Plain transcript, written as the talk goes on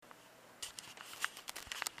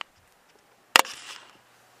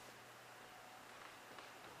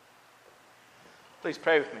Please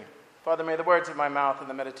pray with me. Father, may the words of my mouth and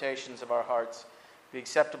the meditations of our hearts be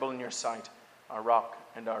acceptable in your sight, our rock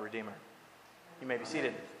and our redeemer. You may be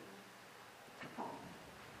seated.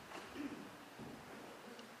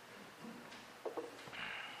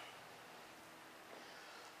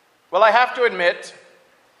 Well, I have to admit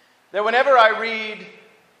that whenever I read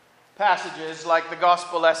passages like the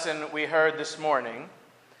gospel lesson we heard this morning,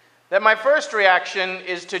 that my first reaction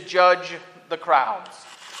is to judge the crowds,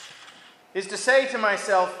 is to say to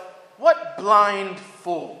myself, what blind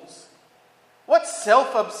fools, what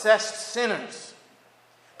self-obsessed sinners.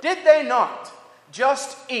 Did they not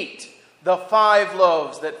just eat the 5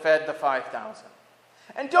 loaves that fed the 5,000?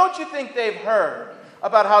 And don't you think they've heard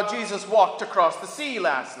about how Jesus walked across the sea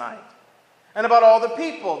last night? And about all the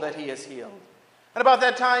people that he has healed? And about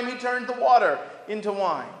that time he turned the water into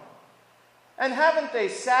wine? And haven't they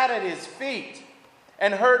sat at his feet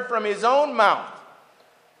and heard from his own mouth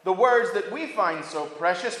the words that we find so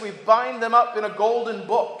precious? We bind them up in a golden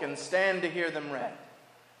book and stand to hear them read.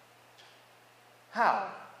 How,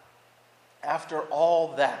 after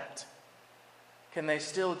all that, can they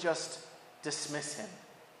still just dismiss him?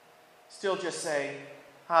 Still just say,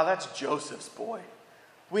 that's Joseph's boy.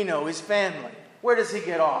 We know his family. Where does he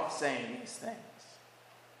get off saying these things?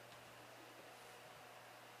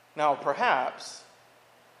 Now, perhaps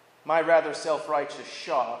my rather self-righteous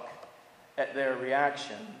shock at their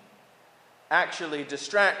reaction actually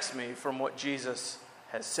distracts me from what Jesus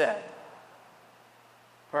has said.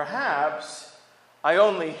 Perhaps I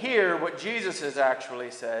only hear what Jesus has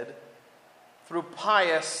actually said through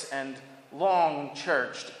pious and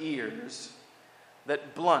long-churched ears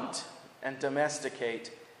that blunt and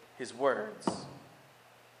domesticate his words.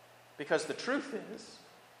 Because the truth is,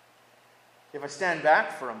 if I stand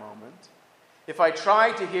back for a moment, if I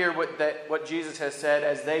try to hear what Jesus has said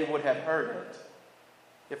as they would have heard it,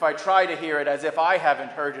 if I try to hear it as if I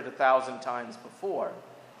haven't heard it 1,000 times before,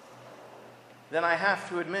 then I have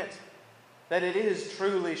to admit that it is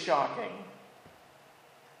truly shocking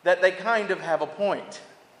that they kind of have a point.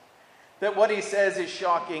 That what he says is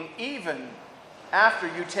shocking even after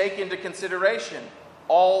you take into consideration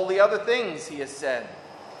all the other things he has said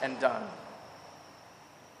and done.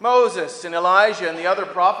 Moses and Elijah and the other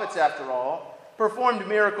prophets, after all, performed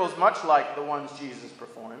miracles much like the ones Jesus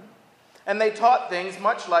performed. And they taught things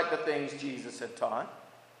much like the things Jesus had taught.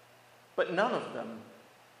 But none of them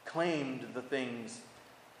claimed the things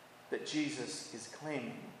that Jesus is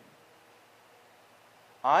claiming.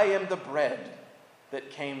 I am the bread that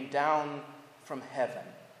came down from heaven.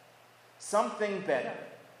 Something better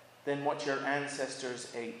than what your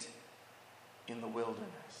ancestors ate in the wilderness.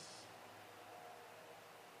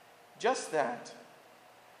 Just that,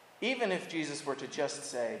 even if Jesus were to just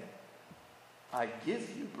say, I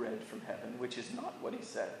give you bread from heaven, which is not what he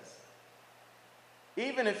says.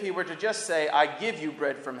 Even if he were to just say, I give you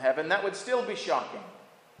bread from heaven, that would still be shocking.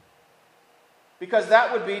 Because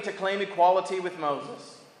that would be to claim equality with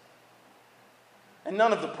Moses. And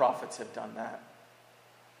none of the prophets have done that.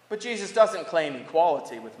 But Jesus doesn't claim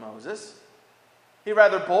equality with Moses. He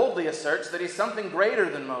rather boldly asserts that he's something greater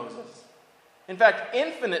than Moses. In fact,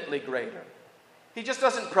 infinitely greater. He just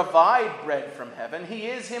doesn't provide bread from heaven. He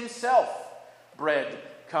is himself bread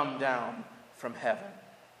come down from heaven.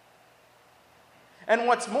 And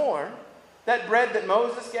what's more, that bread that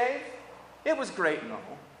Moses gave, it was great and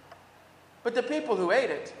all. But the people who ate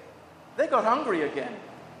it, they got hungry again.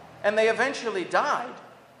 And they eventually died.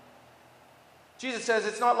 Jesus says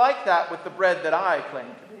it's not like that with the bread that I claim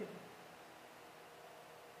to be.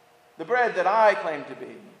 The bread that I claim to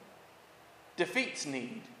be defeats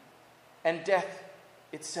need and death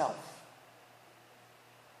itself.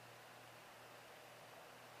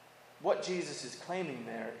 What Jesus is claiming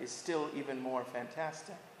there is still even more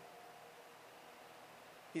fantastic.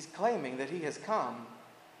 He's claiming that he has come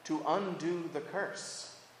to undo the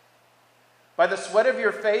curse. By the sweat of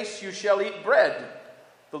your face you shall eat bread,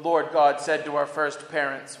 the Lord God said to our first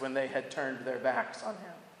parents when they had turned their backs on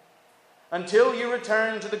him. Until you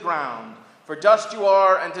return to the ground, for dust you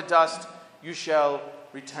are, and to dust you shall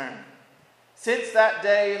return. Since that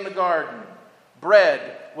day in the garden,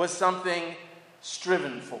 bread was something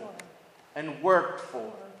striven for, and worked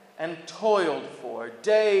for, and toiled for,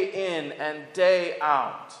 day in and day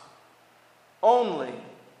out, only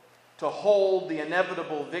to hold the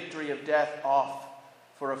inevitable victory of death off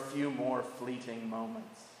for a few more fleeting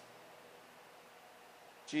moments.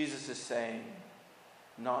 Jesus is saying,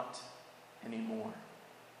 not anymore.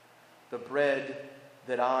 The bread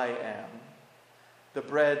that I am, the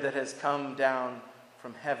bread that has come down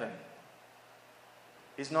from heaven,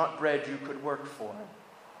 is not bread you could work for,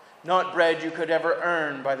 not bread you could ever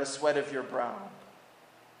earn by the sweat of your brow,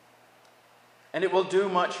 And it will do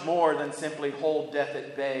much more than simply hold death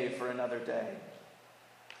at bay for another day.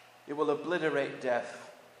 It will obliterate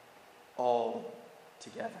death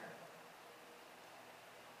altogether.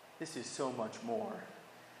 This is so much more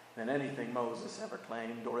than anything Moses ever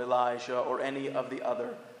claimed, or Elijah, or any of the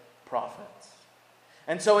other prophets.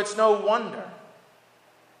 And so it's no wonder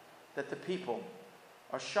that the people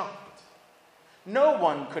are shocked. No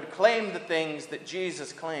one could claim the things that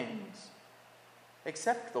Jesus claims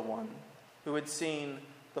except the one who had seen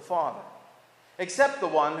the Father, except the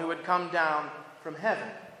one who had come down from heaven.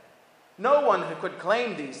 No one who could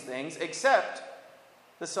claim these things except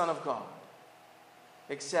the Son of God,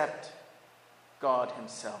 except God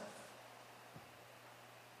himself.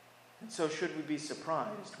 And so should we be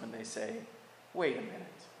surprised when they say, wait a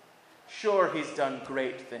minute, sure he's done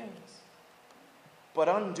great things, but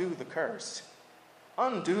undo the curse,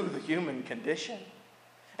 undo the human condition.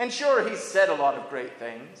 And sure he's said a lot of great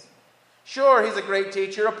things. Sure he's a great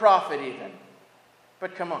teacher, a prophet even.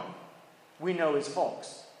 But come on, we know his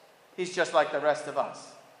faults. He's just like the rest of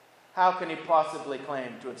us. How can he possibly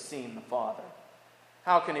claim to have seen the Father?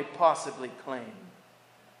 How can he possibly claim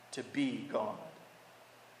to be God?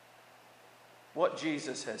 What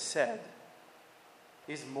Jesus has said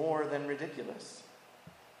is more than ridiculous.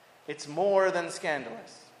 It's more than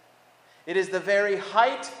scandalous. It is the very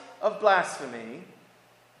height of blasphemy,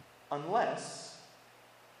 unless,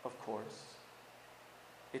 of course,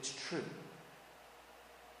 it's true.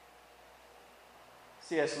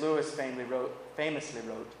 C.S. Lewis famously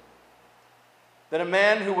wrote that a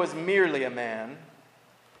man who was merely a man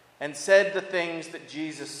and said the things that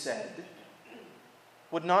Jesus said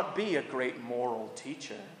would not be a great moral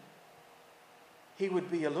teacher. He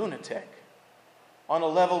would be a lunatic, on a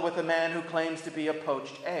level with a man who claims to be a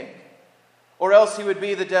poached egg, or else he would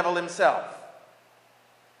be the devil himself.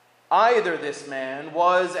 Either this man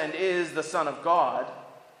was and is the Son of God,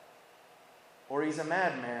 or he's a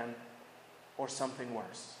madman, or something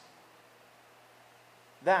worse.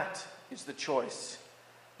 That is the choice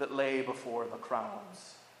that lay before the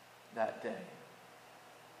crowds that day.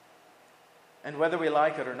 And whether we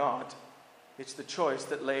like it or not, it's the choice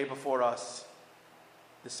that lay before us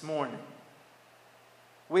this morning.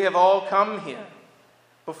 We have all come here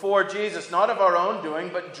before Jesus, not of our own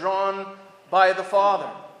doing, but drawn by the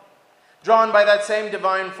Father. Drawn by that same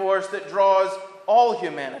divine force that draws all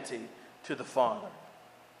humanity to the Father.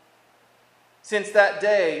 Since that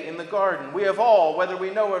day in the garden, we have all, whether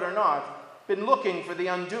we know it or not, been looking for the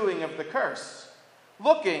undoing of the curse.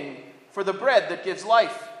 Looking for the bread that gives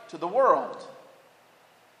life to the world.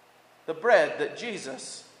 The bread that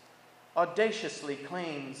Jesus audaciously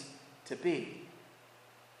claims to be.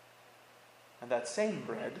 And that same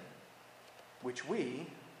bread, which we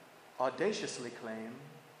audaciously claim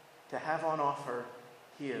to have on offer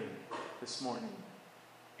here this morning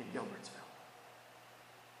in Gilbertsville.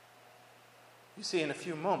 You see, in a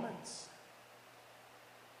few moments,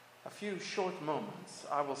 a few short moments,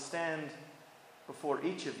 I will stand before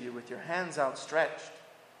each of you with your hands outstretched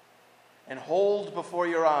and hold before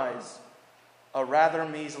your eyes a rather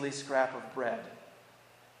measly scrap of bread.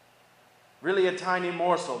 Really a tiny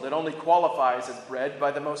morsel that only qualifies as bread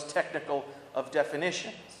by the most technical of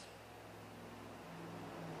definitions.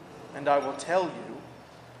 And I will tell you,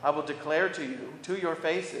 I will declare to you, to your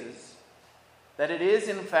faces, that it is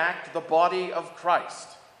in fact the body of Christ,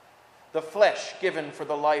 the flesh given for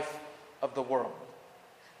the life of the world.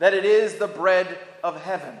 That it is the bread of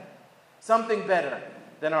heaven, something better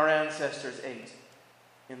than our ancestors ate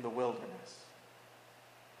in the wilderness.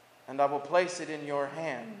 And I will place it in your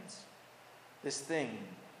hands, this thing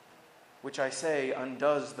which I say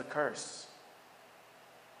undoes the curse.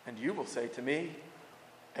 And you will say to me,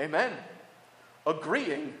 Amen,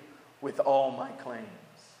 agreeing with all my claims.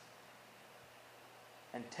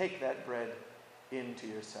 And take that bread into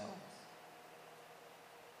yourselves.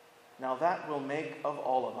 Now that will make of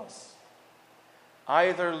all of us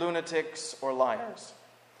either lunatics or liars,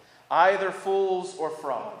 either fools or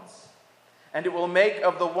frauds. And it will make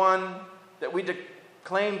of the one that we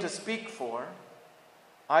claim to speak for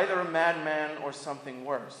either a madman or something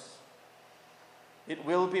worse. It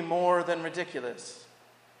will be more than ridiculous,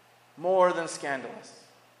 more than scandalous.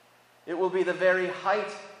 It will be the very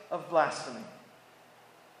height of blasphemy.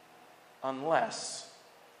 Unless,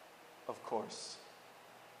 of course,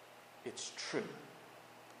 it's true.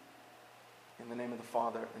 In the name of the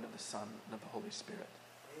Father, and of the Son, and of the Holy Spirit.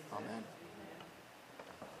 Amen.